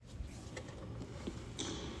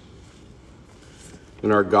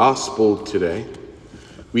In our gospel today,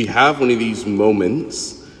 we have one of these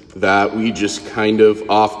moments that we just kind of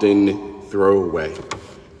often throw away.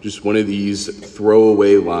 Just one of these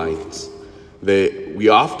throwaway lines that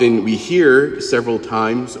we hear several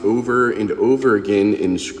times over and over again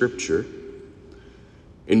in Scripture.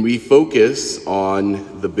 And we focus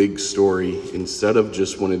on the big story instead of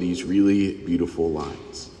just one of these really beautiful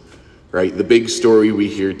lines, right? The big story we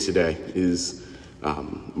hear today is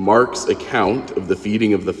Mark's account of the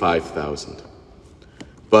feeding of the 5,000.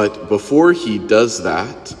 But before he does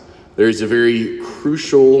that, there's a very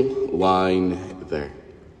crucial line there.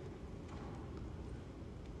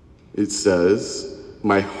 It says,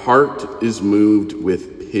 "My heart is moved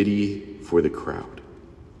with pity for the crowd."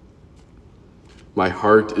 My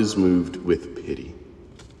heart is moved with pity.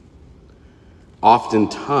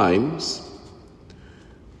 Oftentimes,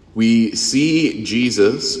 we see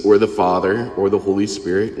Jesus or the Father or the Holy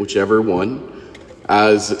Spirit, whichever one,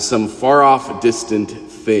 as some far-off, distant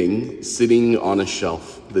thing sitting on a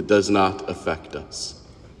shelf that does not affect us.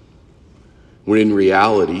 When in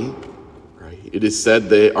reality, right, it is said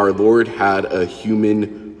that our Lord had a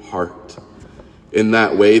human heart in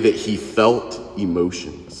that way that he felt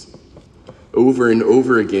emotions. Over and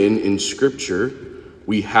over again in Scripture,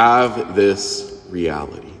 we have this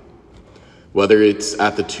reality. Whether it's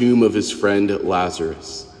at the tomb of his friend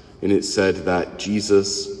Lazarus, and it said that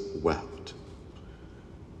Jesus wept.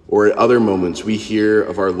 Or at other moments, we hear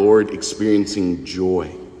of our Lord experiencing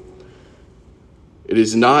joy. It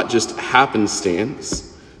is not just happenstance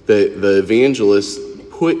that the evangelists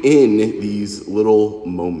put in these little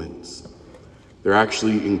moments. They're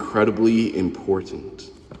actually incredibly important.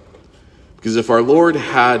 Because if our Lord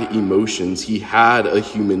had emotions, he had a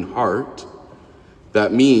human heart,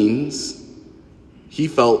 that means he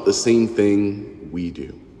felt the same thing we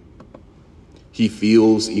do. He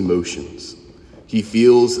feels emotions. He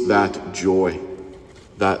feels that joy,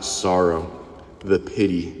 that sorrow, the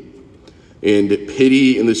pity. And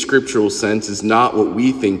pity in the scriptural sense is not what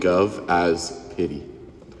we think of as pity.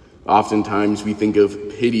 Oftentimes we think of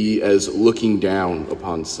pity as looking down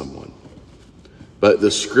upon someone. But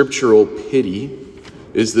the scriptural pity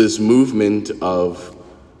is this movement of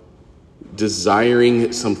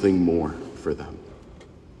desiring something more for them.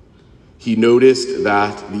 He noticed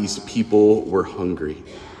that these people were hungry.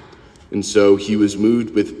 And so he was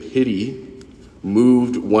moved with pity,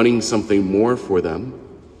 moved wanting something more for them,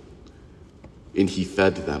 and he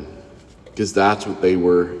fed them because that's what they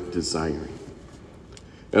were desiring.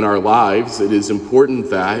 In our lives, it is important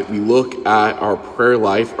that we look at our prayer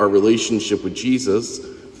life, our relationship with Jesus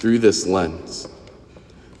through this lens.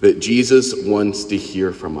 That Jesus wants to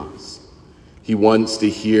hear from us. He wants to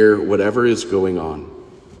hear whatever is going on.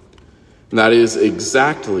 And that is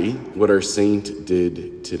exactly what our saint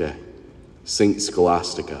did today, Saint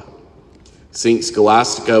Scholastica. Saint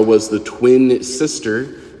Scholastica was the twin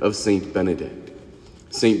sister of Saint Benedict.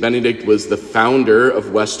 Saint Benedict was the founder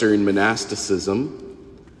of Western monasticism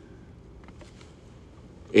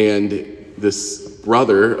and this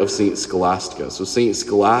brother of Saint Scholastica. So Saint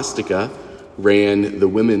Scholastica ran the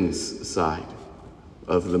women's side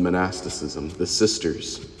of the monasticism, the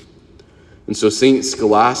sisters. And so Saint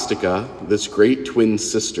Scholastica, this great twin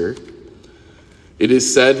sister, it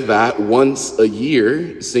is said that once a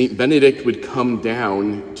year, Saint Benedict would come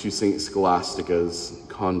down to Saint Scholastica's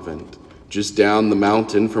convent, just down the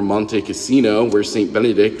mountain from Monte Cassino, where Saint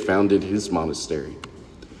Benedict founded his monastery.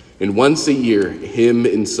 And once a year, him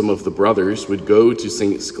and some of the brothers would go to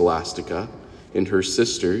Saint Scholastica and her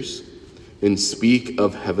sisters and speak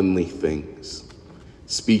of heavenly things,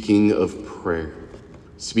 speaking of prayer,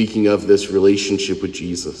 speaking of this relationship with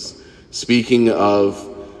Jesus, speaking of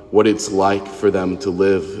what it's like for them to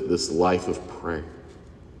live this life of prayer.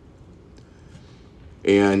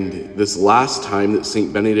 And this last time that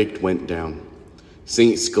Saint Benedict went down,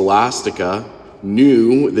 Saint Scholastica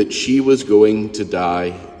knew that she was going to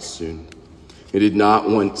die soon. He did not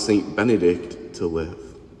want Saint Benedict to live.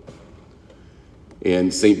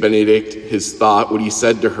 And Saint Benedict, his thought, what he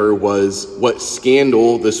said to her was, what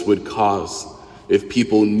scandal this would cause if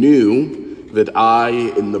people knew that I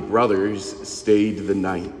and the brothers stayed the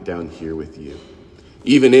night down here with you.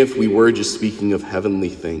 Even if we were just speaking of heavenly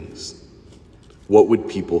things, what would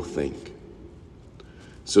people think?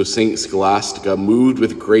 So Saint Scholastica, moved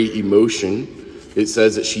with great emotion, it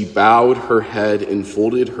says that she bowed her head and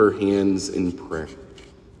folded her hands in prayer.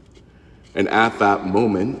 And at that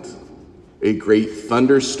moment, a great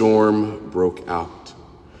thunderstorm broke out,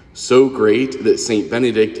 so great that Saint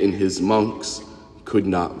Benedict and his monks could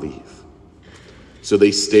not leave. So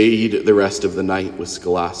they stayed the rest of the night with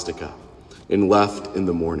Scholastica and left in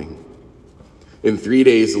the morning. And 3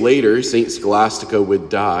 days later, St. Scholastica would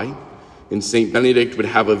die, and St. Benedict would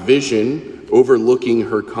have a vision overlooking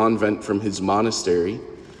her convent from his monastery,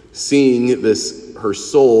 seeing her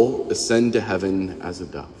soul ascend to heaven as a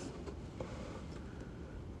dove.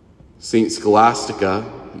 St. Scholastica,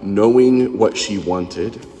 knowing what she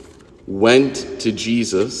wanted, went to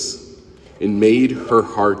Jesus and made her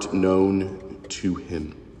heart known to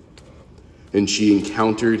him. And she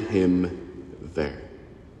encountered him there.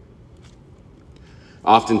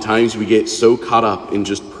 Oftentimes we get so caught up in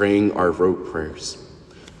just praying our rote prayers.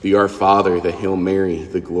 The Our Father, the Hail Mary,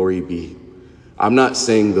 the Glory Be. I'm not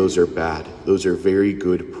saying those are bad. Those are very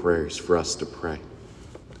good prayers for us to pray.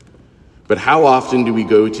 But how often do we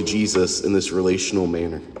go to Jesus in this relational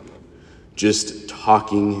manner? Just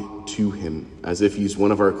talking to him as if he's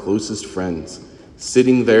one of our closest friends,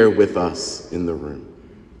 sitting there with us in the room.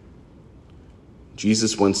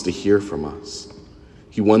 Jesus wants to hear from us.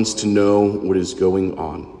 He wants to know what is going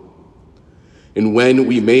on. And when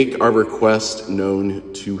we make our request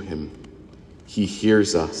known to him, he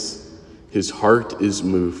hears us. His heart is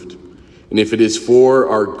moved. And if it is for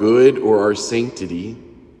our good or our sanctity,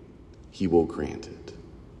 he will grant it.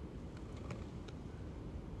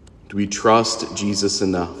 Do we trust Jesus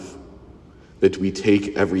enough that we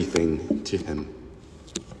take everything to him?